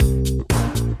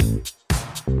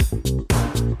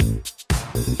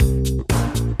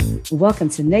Welcome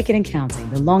to Naked and Counting,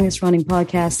 the longest running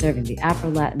podcast serving the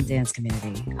Afro-Latin dance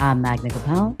community. I'm Magna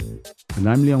Gopal. And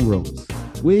I'm Leon Rose.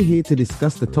 We're here to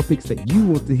discuss the topics that you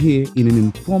want to hear in an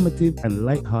informative and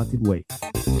light-hearted way.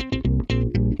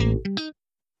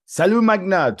 Salut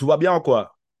Magna, tout va bien ou quoi?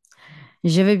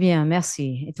 Je vais bien,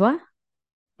 merci. Et toi?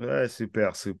 Ouais,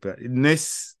 super, super.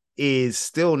 This is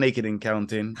still Naked and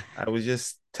Counting. I was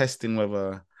just testing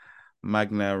whether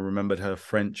Magna remembered her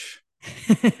French.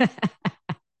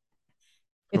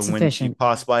 It's from when sufficient. she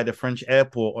passed by the French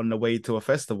airport on the way to a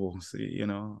festival. So, you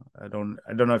know, I don't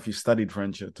know if you studied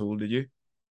French at all, did you?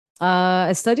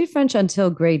 I studied French until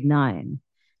grade 9.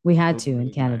 We had to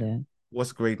in Canada. 9.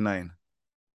 What's grade 9?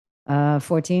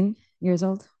 14 years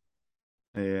old.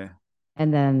 Yeah.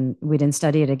 And then we didn't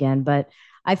study it again. But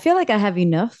I feel like I have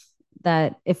enough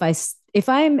that if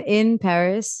I'm in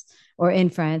Paris or in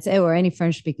France or any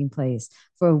French-speaking place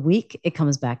for a week, it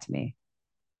comes back to me.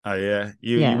 Oh, yeah?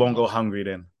 You won't go hungry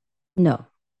then? No.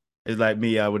 It's like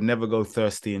me. I would never go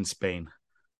thirsty in Spain.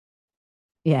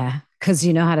 Yeah, because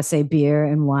you know how to say beer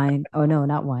and wine. Oh, no,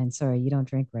 not wine. Sorry, you don't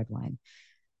drink red wine.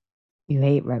 You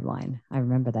hate red wine. I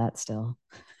remember that still.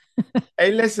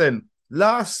 Hey, listen.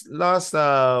 Last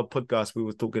podcast, we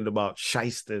were talking about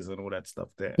shysters and all that stuff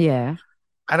there. Yeah.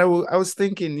 And I was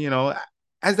thinking, you know,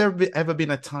 has there ever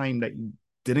been a time that you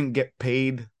didn't get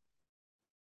paid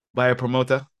by a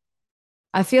promoter?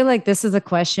 I feel like this is a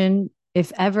question,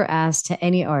 if ever asked to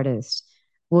any artist,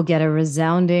 will get a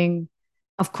resounding,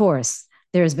 of course,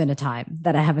 there's been a time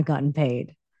that I haven't gotten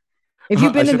paid. If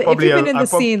you've been in the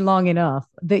scene long enough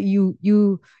that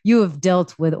you have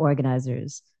dealt with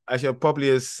organizers. I should probably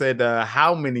have said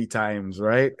how many times,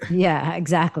 right? Yeah,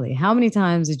 exactly. How many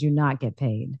times did you not get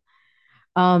paid?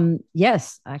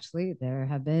 Yes, actually, there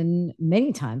have been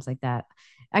many times like that.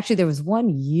 Actually, there was one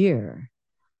year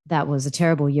that was a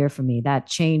terrible year for me. That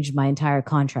changed my entire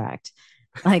contract.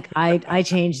 Like I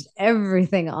changed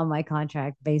everything on my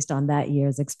contract based on that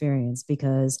year's experience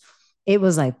because it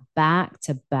was like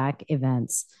back-to-back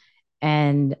events.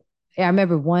 And I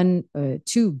remember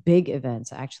two big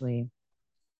events actually.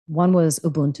 One was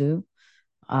Ubuntu.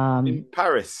 In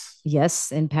Paris.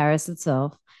 Yes, in Paris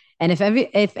itself. And if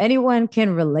anyone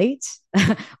can relate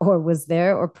or was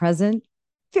there or present,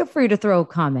 feel free to throw a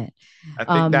comment.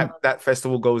 I think that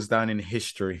festival goes down in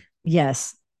history.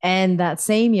 Yes. And that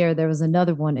same year, there was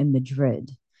another one in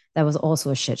Madrid that was also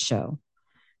a shit show.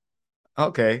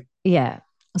 Okay. Yeah.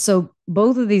 So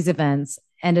both of these events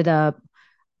ended up,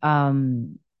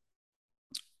 both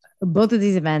of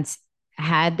these events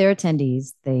had their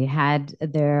attendees, they had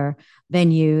their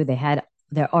venue, they had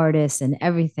their artists and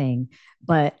everything.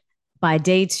 But by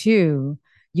day 2,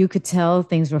 you could tell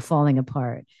things were falling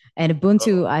apart. And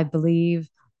Ubuntu, I believe,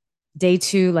 day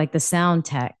 2, like the sound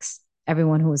techs,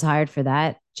 everyone who was hired for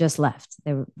that just left.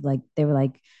 They were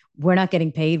like, we're not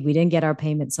getting paid. We didn't get our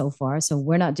payment so far, so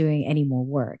we're not doing any more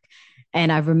work.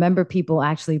 And I remember people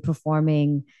actually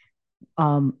performing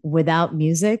without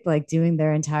music, like doing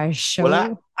their entire show.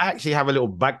 Well, I actually have a little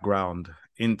background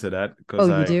into that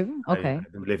because you do? Okay.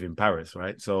 I live in Paris,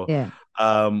 right? So yeah.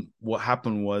 What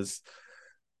happened was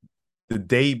the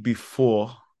day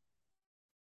before,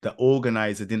 the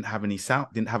organizer didn't have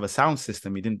a sound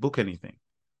system. He didn't book anything.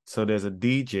 So there's a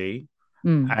DJ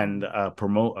and a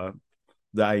promoter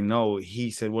that I know.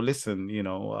 He said, well, listen, you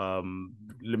know,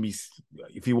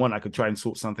 if you want, I could try and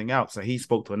sort something out. So he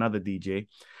spoke to another DJ,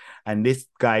 and this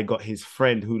guy got his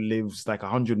friend who lives like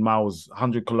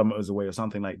 100 kilometers away or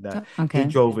something like that. Okay. He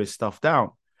drove his stuff down.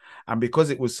 And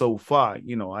because it was so far,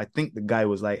 you know, I think the guy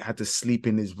was like, had to sleep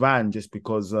in his van just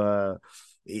because of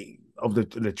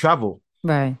the travel.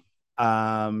 Right.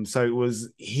 So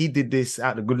he did this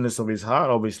out of the goodness of his heart.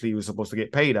 Obviously, he was supposed to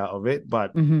get paid out of it, but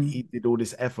he did all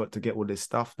this effort to get all this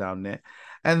stuff down there.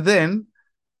 And then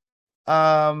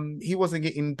he wasn't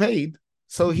getting paid.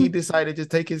 So he decided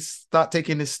to start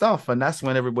taking his stuff. And that's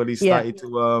when everybody started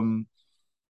to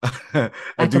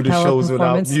do the shows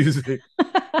without music.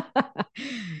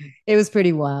 It was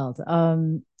pretty wild.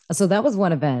 So that was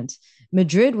one event.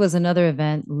 Madrid was another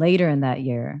event later in that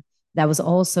year. That was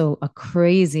also a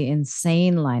crazy,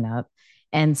 insane lineup.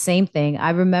 And same thing. I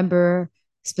remember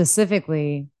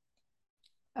specifically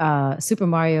Super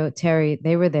Mario, Terry,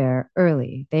 they were there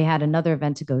early. They had another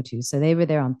event to go to. So they were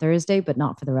there on Thursday, but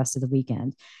not for the rest of the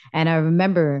weekend. And I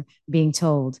remember being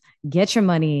told, get your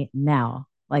money now.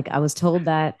 Like I was told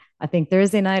that, I think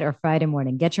Thursday night or Friday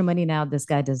morning, get your money now. This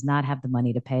guy does not have the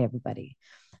money to pay everybody.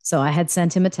 So I had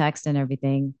sent him a text and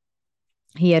everything.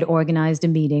 He had organized a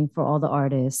meeting for all the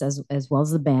artists as well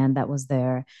as the band that was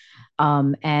there,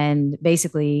 and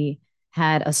basically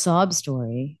had a sob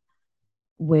story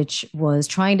which was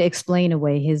trying to explain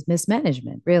away his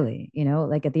mismanagement, really.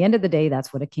 Like at the end of the day,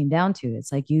 that's what it came down to.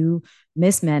 It's like you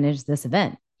mismanaged this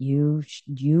event. You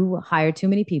hired too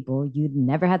many people. You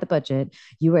never had the budget.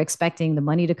 You were expecting the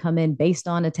money to come in based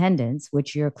on attendance,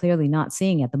 which you're clearly not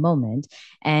seeing at the moment.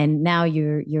 And now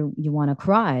you want to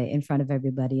cry in front of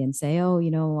everybody and say, "Oh,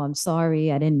 I'm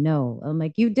sorry, I didn't know." I'm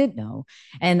like, "You did know."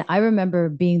 And I remember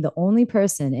being the only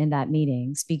person in that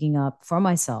meeting speaking up for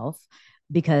myself,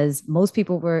 because most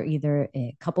people were either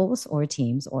couples or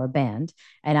teams or a band,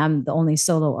 and I'm the only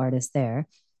solo artist there.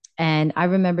 And I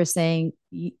remember saying,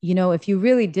 if you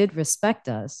really did respect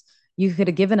us, you could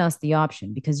have given us the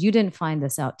option, because you didn't find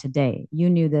this out today. You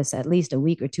knew this at least a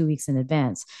week or 2 weeks in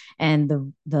advance.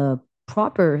 And the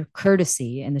proper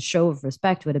courtesy and the show of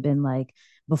respect would have been like,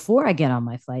 before I get on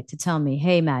my flight, to tell me,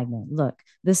 "Hey, Magnet, look,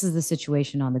 this is the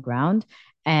situation on the ground,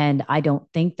 and I don't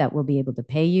think that we'll be able to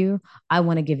pay you. I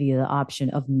want to give you the option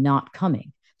of not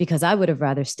coming," because I would have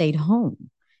rather stayed home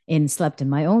and slept in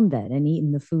my own bed and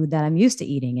eaten the food that I'm used to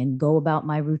eating and go about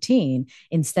my routine,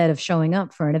 instead of showing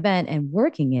up for an event and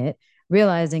working it,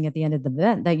 realizing at the end of the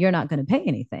event that you're not going to pay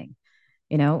anything.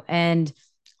 And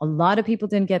a lot of people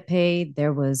didn't get paid.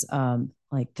 There was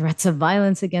like threats of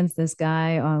violence against this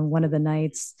guy on one of the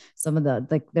nights. Some of the,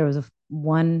 like, there was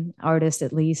one artist,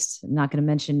 at least, I'm not going to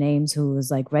mention names, who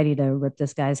was like ready to rip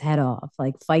this guy's head off,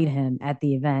 like fight him at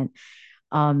the event.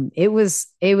 It was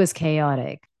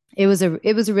chaotic. It was a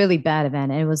really bad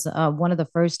event, and it was one of the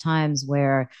first times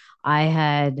where I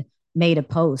had made a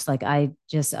post. Like, I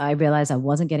realized I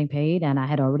wasn't getting paid, and I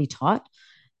had already taught,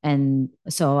 and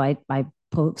so I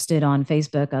posted on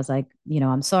Facebook. I was like,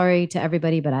 "I'm sorry to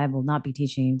everybody, but I will not be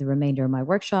teaching the remainder of my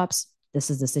workshops. This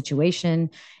is the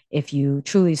situation. If you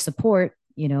truly support,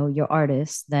 your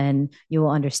artists, then you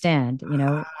will understand."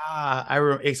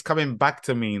 It's coming back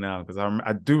to me now, because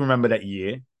I do remember that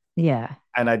year, Yeah.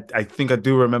 and I think I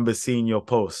do remember seeing your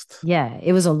post. Yeah,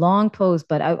 it was a long post,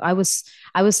 but I was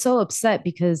so upset,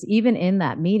 because even in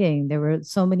that meeting, there were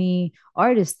so many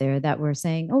artists there that were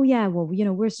saying, "Oh yeah, well,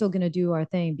 we're still going to do our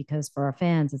thing because for our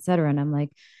fans, etc." And I'm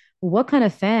like, well, what kind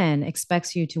of fan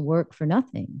expects you to work for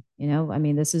nothing? I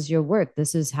mean, this is your work.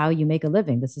 This is how you make a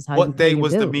living. This is how you What pay day your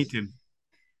was the bills. meeting?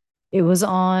 It was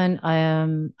on,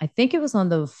 I think it was on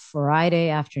the Friday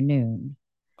afternoon.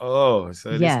 Oh,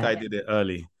 so this guy Yeah. did it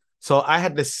early. So I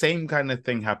had the same kind of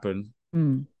thing happen.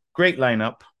 Mm. Great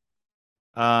lineup.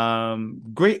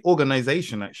 Great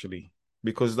organization, actually,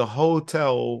 because the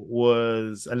hotel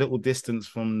was a little distance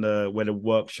from the where the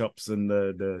workshops and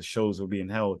the shows were being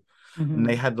held. And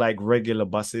they Hmm. had like regular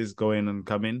buses going and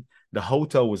coming. The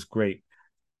hotel was great.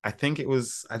 I think it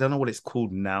was, I don't know what it's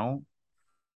called now,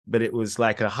 but it was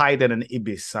like a Hyde and an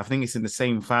Ibis. I think it's in the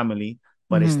same family,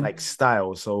 but it's like Hmm.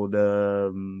 style. So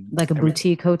the Like a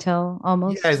boutique hotel yeah,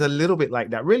 it's almost. a little bit like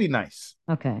that. Really nice.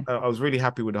 Okay. I was really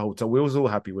happy with the hotel. We was all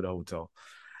happy with the hotel,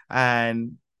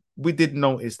 and we did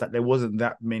notice that there wasn't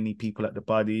that many people at the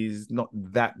parties, not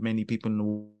that many people in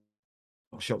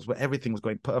the shops, but everything was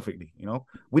going perfectly.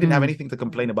 We didn't have Mm. anything to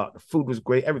complain about. The food was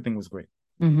great. Everything was great.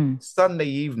 Hmm. Sunday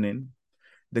evening,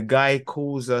 the guy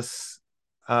calls us.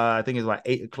 I think it's like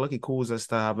 8 o'clock. He calls us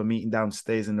to have a meeting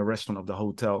downstairs in the restaurant of the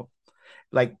hotel.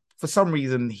 Like, for some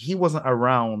reason, he wasn't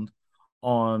around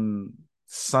on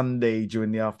Sunday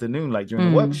during the afternoon, like during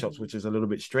the Mm. workshops, which is a little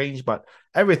bit strange, but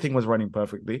everything was running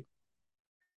perfectly.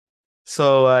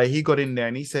 So he got in there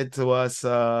and he said to us,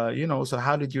 so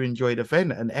how did you enjoy the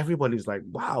event? And everybody's like,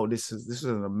 wow, this is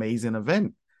an amazing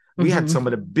event. We had some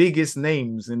of the Hmm. biggest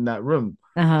names in that room.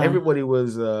 Uh-huh. Everybody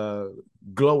was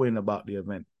glowing about the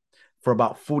event for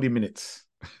about 40 minutes.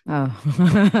 Oh.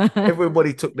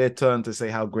 Everybody took their turn to say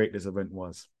how great this event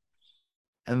was.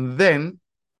 And then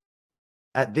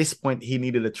at this point, he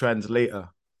needed a translator.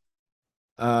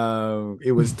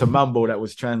 It was Tamambo that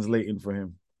was translating for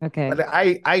him. But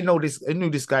Okay. I knew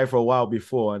this guy for a while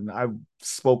before, and I've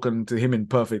spoken to him in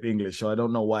perfect English. So I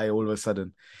don't know why all of a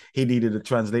sudden he needed a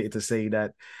translator to say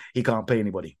that he can't pay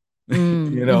anybody.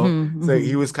 Mm. Hmm. So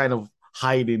he Hmm. was kind of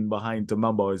hiding behind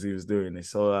Tamambo as he was doing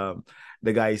this. So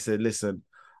the guy said, "Listen,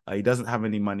 he doesn't have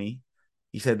any money."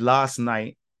 He said last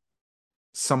night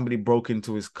somebody broke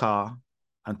into his car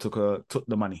and took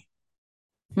the money.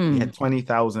 He Hmm. had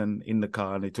 20,000 in the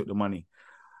car and they took the money.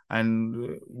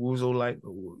 And we was all like,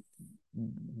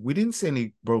 we didn't see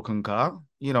any broken car.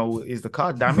 Is the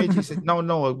car damaged? He said, no,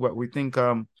 no. We think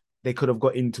they could have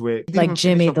got into it. He didn't Like even finish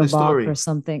Jimmy up the the Lock or story.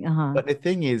 something. Uh-huh. But the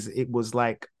thing is, it was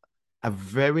like a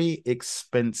very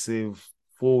expensive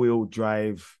four-wheel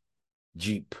drive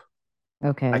Jeep,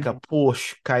 like Okay. a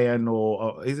Porsche Cayenne,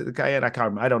 or is it the Cayenne? I can't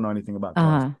remember. I don't know anything about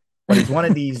cars, Uh-huh. but it's one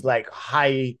of these like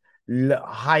high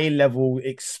high level,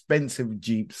 expensive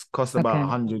Jeeps, cost about Okay.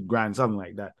 100 grand, something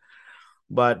like that.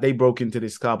 But they broke into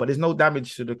this car, but there's no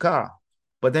damage to the car.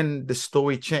 But then the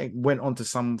story went on to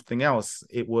something else.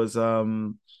 It was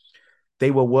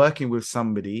they were working with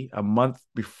somebody a month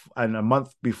before, and a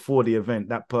month before the event,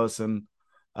 that person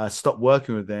stopped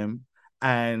working with them,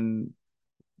 and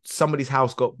somebody's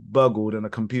house got burgled and a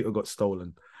computer got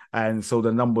stolen. And so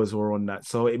the numbers were on that.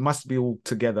 So it must be all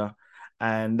together.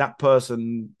 And that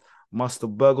person must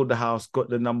have burgled the house, got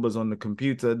the numbers on the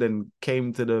computer, then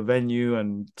came to the venue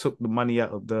and took the money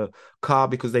out of the car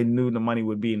because they knew the money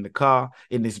would be in the car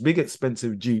in this big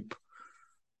expensive Jeep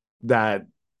that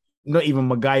not even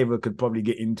MacGyver could probably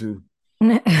get into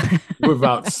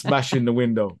without smashing the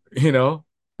window, you know?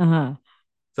 Uh-huh.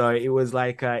 So it was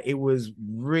like, it was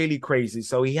really crazy.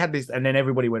 So he had this, and then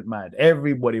everybody went mad.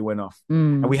 Everybody went off.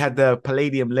 And we had the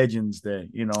Palladium legends there,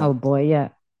 you know. Oh boy, yeah.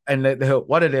 And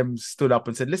one of them stood up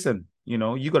and said, listen, you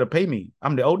know, you got to pay me.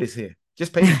 I'm the oldest here.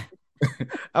 Just pay me.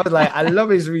 I was like, I love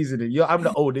his reasoning. I'm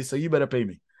the oldest, so you better pay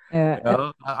me. Yeah. You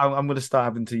know? I'm going to start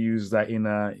having to use that in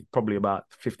probably about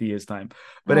 50 years time.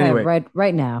 But anyway,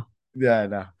 right now. yeah,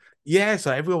 no. Yeah,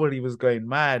 so everybody was going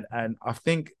mad, and I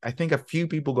think a few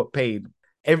people got paid.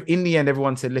 In the end,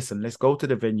 everyone said, listen, let's go to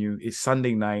the venue. It's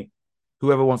Sunday night.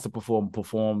 Whoever wants to perform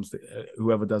performs.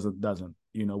 Whoever doesn't.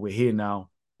 You know, we're here now.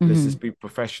 Let's just be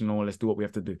professional. Let's do what we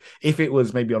have to do. If it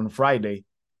was maybe on Friday,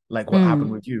 like what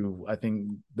happened with you, I think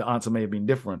the answer may have been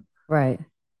different. Right.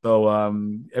 So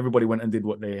everybody went and did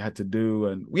what they had to do.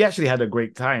 And we actually had a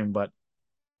great time, but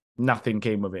nothing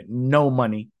came of it. No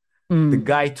money.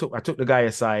 I took the guy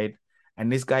aside,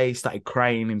 and this guy started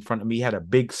crying in front of me. He had a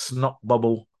big snot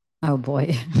bubble. Oh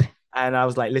boy. And I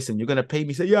was like, listen, you're gonna pay me.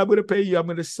 He said, yeah, I'm gonna pay you. I'm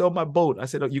gonna sell my boat. I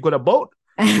said, oh, you got a boat?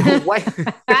 Why?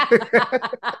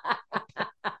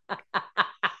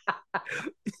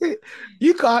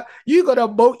 You got a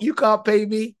boat, you can't pay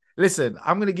me. Listen,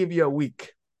 I'm gonna give you a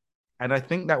week. And I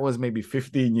think that was maybe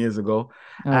 15 years ago.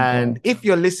 Oh, and boy. if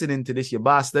you're listening to this, you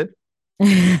bastard,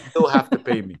 you still have to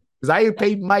pay me. Because I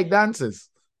paid my dancers.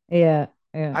 Yeah.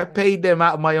 I paid them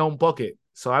out of my own pocket.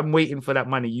 So I'm waiting for that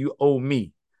money. You owe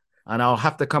me. And I'll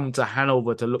have to come to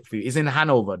Hanover to look for you. It's in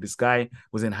Hanover. This guy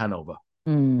was in Hanover.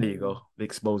 There you go. They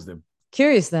exposed him.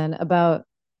 Curious then about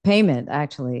payment,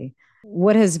 actually.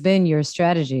 What has been your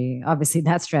strategy? Obviously,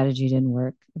 that strategy didn't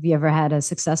work. Have you ever had a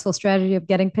successful strategy of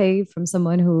getting paid from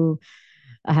someone who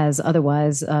has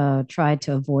otherwise tried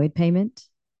to avoid payment?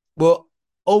 Well,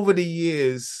 over the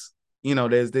years, you know,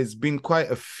 there's been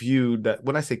quite a few that,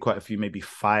 when I say quite a few, maybe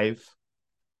 5.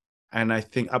 And I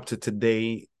think up to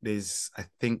today, there's, I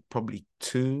think, probably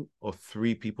 2 or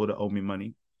 3 people that owe me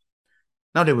money.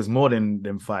 Now, there was more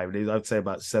than 5. I'd say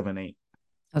about 7, 8.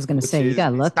 I was going to say, you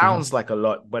got lucky. It sounds like a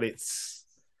lot, but it's,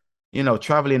 you know,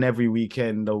 traveling every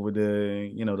weekend over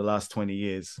the last 20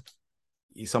 years,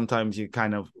 sometimes you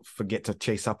kind of forget to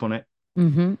chase up on it.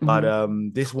 But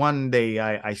this one day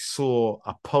I saw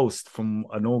a post from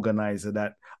an organizer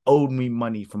that owed me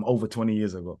money from over 20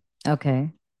 years ago.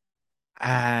 Okay.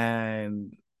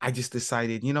 And I just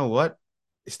decided, you know what?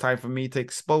 It's time for me to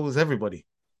expose everybody.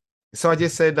 So I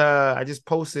just said, I just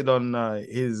posted on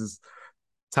his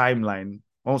timeline.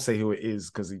 I won't say who it is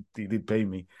because he did pay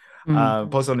me.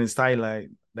 Post on his timeline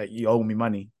that you owe me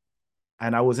money.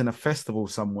 And I was in a festival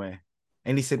somewhere.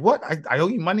 And he said, what? I owe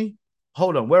you money?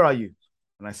 Hold on, where are you?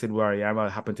 And I said, where I am. I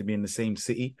happen to be in the same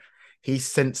city. He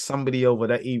sent somebody over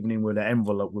that evening with an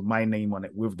envelope with my name on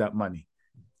it with that money.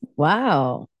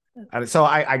 Wow. And so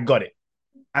I got it.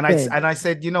 And I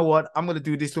said, you know what? I'm going to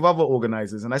do this with other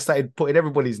organizers. And I started putting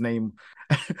everybody's name.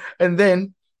 And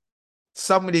then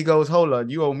somebody goes, hold on,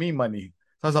 you owe me money.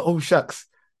 So I was like, oh, shucks.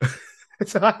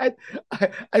 So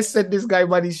I sent this guy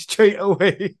money straight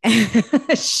away.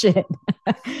 Shit.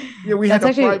 Yeah, we had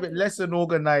a private lesson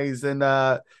organized,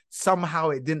 and somehow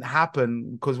it didn't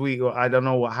happen because I don't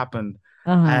know what happened.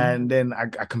 And then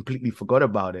I completely forgot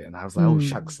about it. And I was like, oh,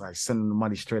 shucks, I sent the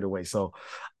money straight away. So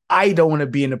I don't want to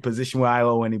be in a position where I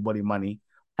owe anybody money.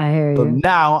 I hear you. So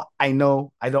now I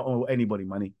know I don't owe anybody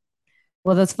money.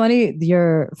 Well, that's funny,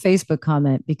 your Facebook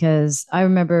comment, because I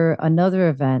remember another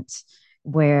event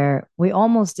where we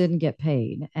almost didn't get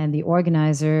paid. And the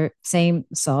organizer, same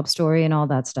sob story and all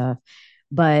that stuff.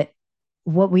 But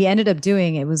what we ended up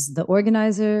doing, it was the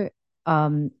organizer,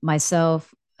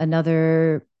 myself,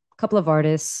 another couple of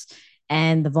artists,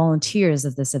 and the volunteers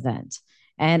of this event.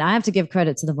 And I have to give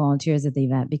credit to the volunteers at the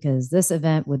event because this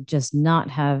event would just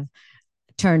not have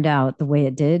turned out the way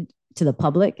it did to the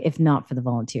public if not for the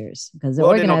volunteers. Because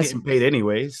they're not getting paid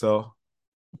anyway, so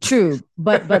true.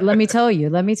 But let me tell you,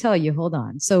 hold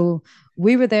on. So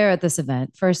we were there at this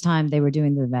event, first time they were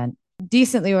doing the event.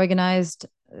 decently organized,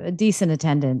 decent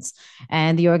attendance.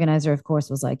 And the organizer, of course,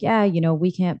 was like, yeah,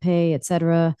 we can't pay,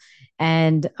 etc.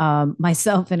 And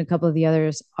myself and a couple of the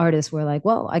other artists were like,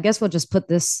 well, I guess we'll just put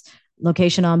this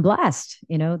location on blast,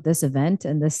 this event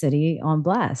in this city on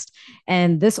blast.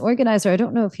 And this organizer, I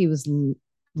don't know if he was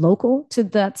local to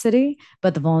that city,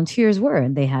 but the volunteers were,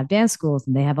 and they have dance schools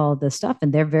and they have all this stuff,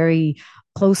 and they're very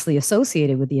closely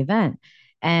associated with the event.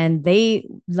 And they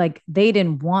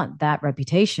didn't want that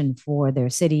reputation for their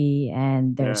city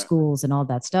and their Yeah. schools and all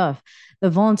that stuff. The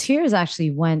volunteers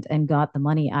actually went and got the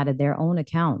money out of their own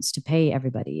accounts to pay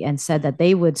everybody and said that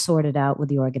they would sort it out with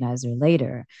the organizer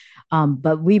later.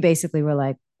 But we basically were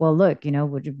like, well, look,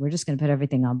 we're just going to put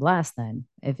everything on blast then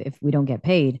if we don't get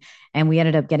paid. And we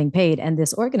ended up getting paid. And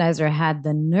this organizer had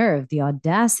the nerve, the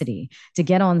audacity to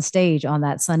get on stage on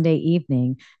that Sunday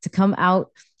evening to come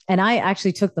out. And I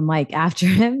actually took the mic after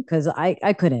him because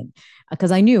I couldn't,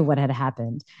 because I knew what had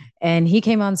happened. And he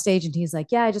came on stage and he's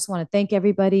like, yeah, I just want to thank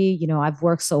everybody. I've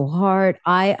worked so hard.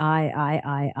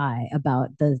 I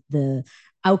about the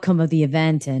outcome of the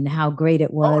event and how great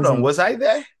it Hold was. on, And was I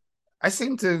there? I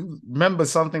seem to remember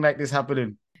something like this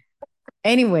happening.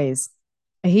 anyways,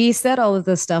 he said all of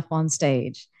this stuff on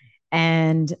stage,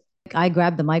 and I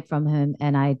grabbed the mic from him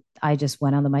and I just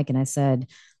went on the mic and I said,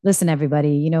 listen,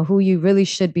 everybody, who you really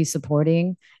should be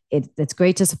supporting. It's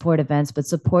great to support events, but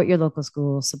support your local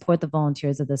schools, support the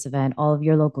volunteers of this event, all of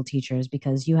your local teachers,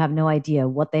 because you have no idea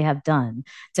what they have done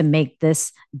to make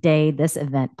this day, this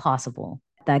event possible.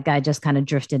 That guy just kind of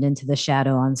drifted into the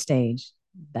shadow on stage.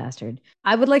 Bastard.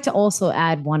 I would like to also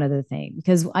add one other thing,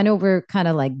 because I know we're kind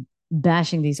of like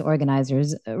bashing these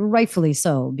organizers, rightfully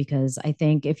so, because I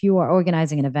think if you are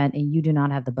organizing an event and you do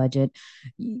not have the budget,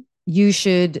 you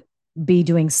should be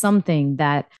doing something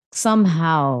that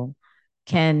somehow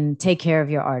can take care of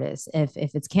your artists. If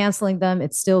it's canceling them,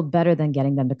 it's still better than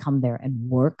getting them to come there and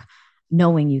work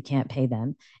knowing you can't pay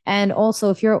them. And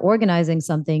also, if you're organizing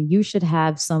something, you should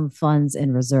have some funds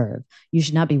in reserve. You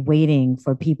should not be waiting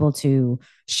for people to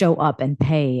show up and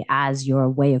pay as your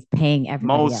way of paying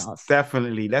everybody Most else.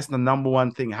 definitely. That's the number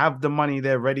one thing. Have the money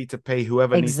there ready to pay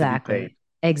whoever needs to be paid.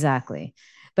 Exactly.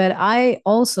 But I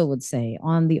also would say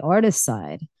on the artist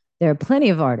side, there are plenty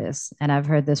of artists, and I've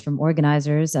heard this from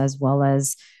organizers as well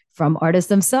as from artists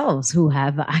themselves who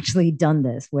have actually done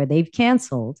this, where they've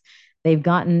canceled. They've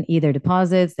gotten either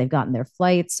deposits, they've gotten their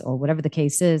flights, or whatever the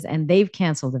case is, and they've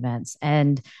canceled events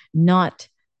and not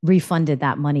refunded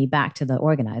that money back to the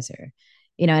organizer.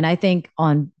 And I think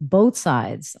on both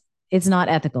sides, it's not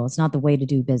ethical. It's not the way to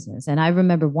do business. And I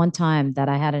remember one time that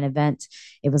I had an event.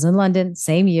 It was in London,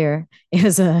 same year. It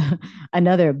was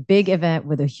another big event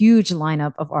with a huge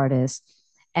lineup of artists.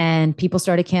 And people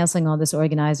started canceling on this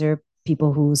organizer,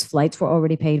 people whose flights were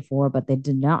already paid for, but they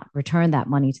did not return that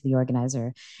money to the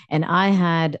organizer. And I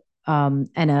had an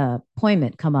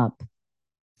appointment come up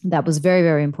that was very,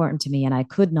 very important to me. And I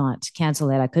could not cancel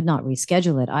it. I could not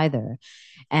reschedule it either.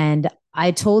 And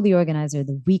I told the organizer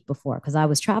the week before because I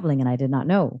was traveling and I did not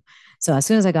know. So as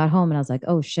soon as I got home and I was like,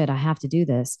 oh shit, I have to do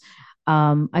this.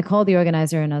 I called the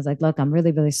organizer and I was like, look, I'm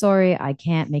really, really sorry. I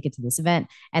can't make it to this event.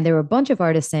 And there were a bunch of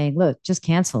artists saying, look, just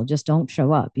cancel, just don't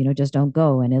show up, just don't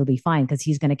go and it'll be fine because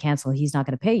he's going to cancel. He's not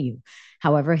going to pay you.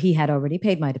 However, he had already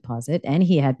paid my deposit and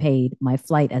he had paid my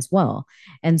flight as well.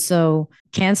 And so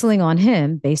canceling on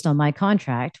him based on my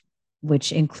contract,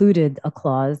 which included a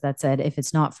clause that said if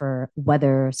it's not for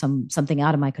weather, something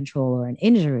out of my control or an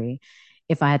injury,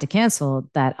 if I had to cancel,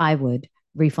 that I would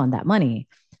refund that money.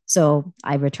 So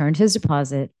I returned his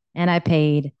deposit and I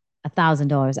paid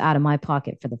 $1,000 out of my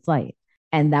pocket for the flight.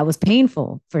 And that was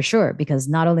painful for sure, because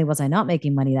not only was I not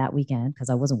making money that weekend because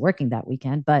I wasn't working that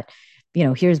weekend, but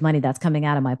here's money that's coming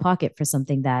out of my pocket for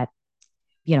something that,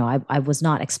 I was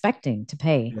not expecting to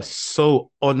pay. You're so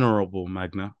honorable,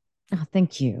 Magna. Oh,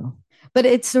 thank you. But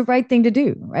it's the right thing to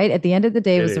do, right? At the end of the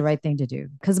day, it It was the is. right thing to do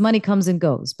because money comes and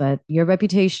goes, but your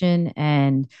reputation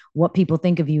and what people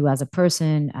think of you as a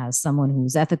person, as someone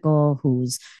who's ethical,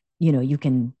 who's, you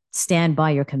can stand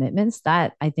by your commitments,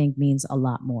 that I think means a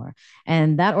lot more.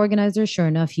 And that organizer, sure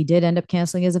enough, he did end up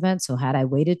canceling his event. So had I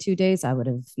waited 2 days, I would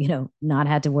have, not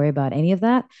had to worry about any of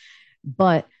that.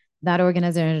 But that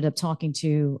organizer ended up talking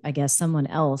to, I guess, someone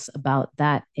else about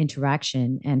that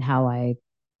interaction and how I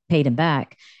paid him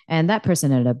back. And that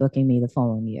person ended up booking me the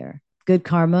following year. Good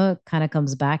karma kind of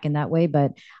comes back in that way.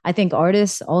 But I think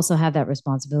artists also have that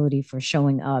responsibility for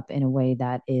showing up in a way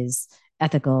that is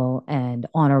ethical and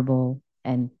honorable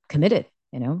and committed.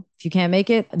 If you can't make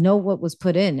it, know what was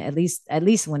put in, at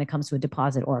least when it comes to a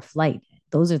deposit or a flight.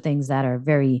 Those are things that are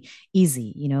very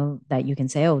easy, that you can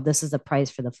say, oh, this is the price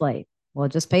for the flight. well,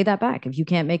 just pay that back. If you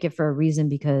can't make it for a reason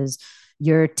because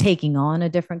you're taking on a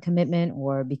different commitment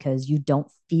or because you don't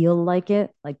feel like it,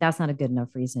 like that's not a good enough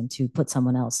reason to put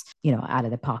someone else, out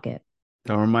of their pocket.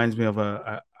 That reminds me of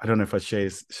I don't know if I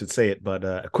should say it, but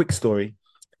a quick story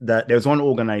that there was one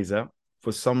organizer.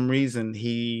 For some reason,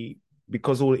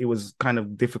 because it was kind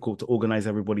of difficult to organize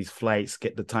everybody's flights,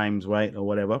 get the times right or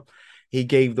whatever, he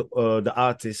gave the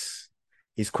artist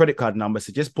his credit card number.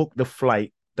 So just book the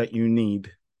flight that you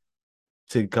need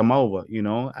to come over,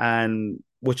 and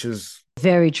which is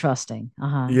very trusting.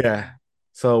 Yeah.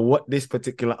 So what this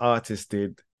particular artist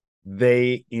did,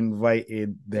 they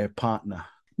invited their partner.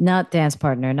 Not dance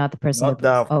partner, not the person. Not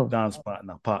the dance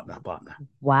partner.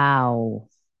 Wow.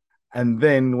 And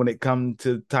then when it come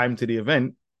to time to the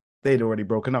event, they'd already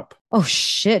broken up. Oh,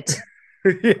 shit.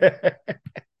 Yeah.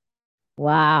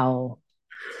 Wow.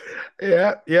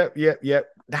 Yeah.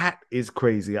 That is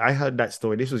crazy. I heard that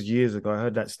story. This was years ago. I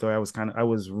heard that story. I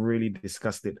was really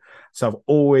disgusted. So I've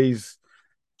always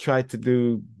tried to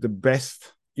do the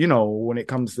best, when it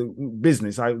comes to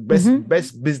business.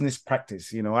 Best business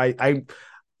practice.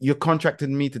 You're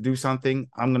contracting me to do something.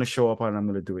 I'm going to show up and I'm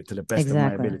going to do it to the best of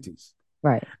my abilities.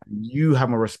 Right. You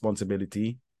have a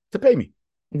responsibility to pay me.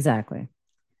 Exactly.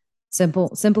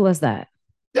 Simple as that.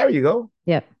 There you go.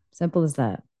 Yep. Simple as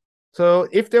that. So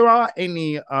if there are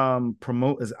any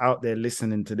promoters out there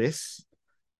listening to this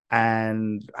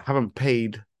and haven't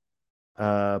paid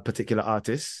particular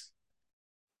artists,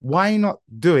 why not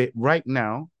do it right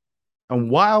now?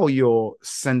 And while you're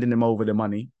sending them over the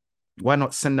money, why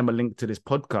not send them a link to this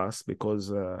podcast?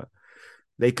 Because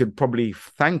they could probably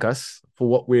thank us for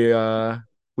what we are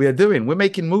doing. We're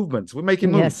making movements. We're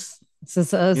making moves. Yes.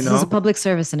 This is a public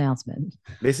service announcement.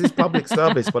 This is public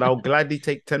service, but I'll gladly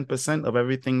take 10% of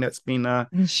everything that's been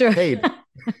paid.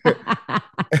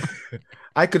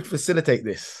 I could facilitate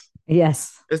this.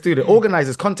 Yes. Let's do the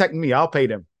organizers. Contact me. I'll pay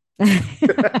them.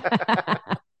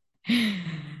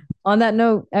 On that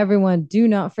note, everyone, do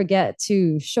not forget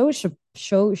to show support.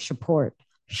 Show support.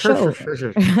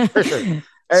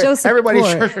 Everybody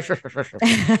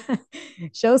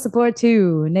show support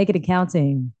to Naked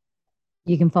Accounting.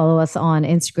 You can follow us on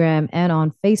Instagram and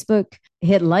on Facebook.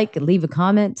 Hit like, leave a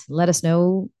comment. Let us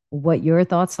know what your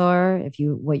thoughts are,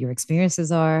 what your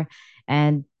experiences are,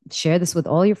 and share this with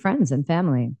all your friends and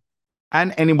family.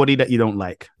 And anybody that you don't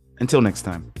like. Until next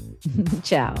time.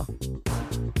 Ciao.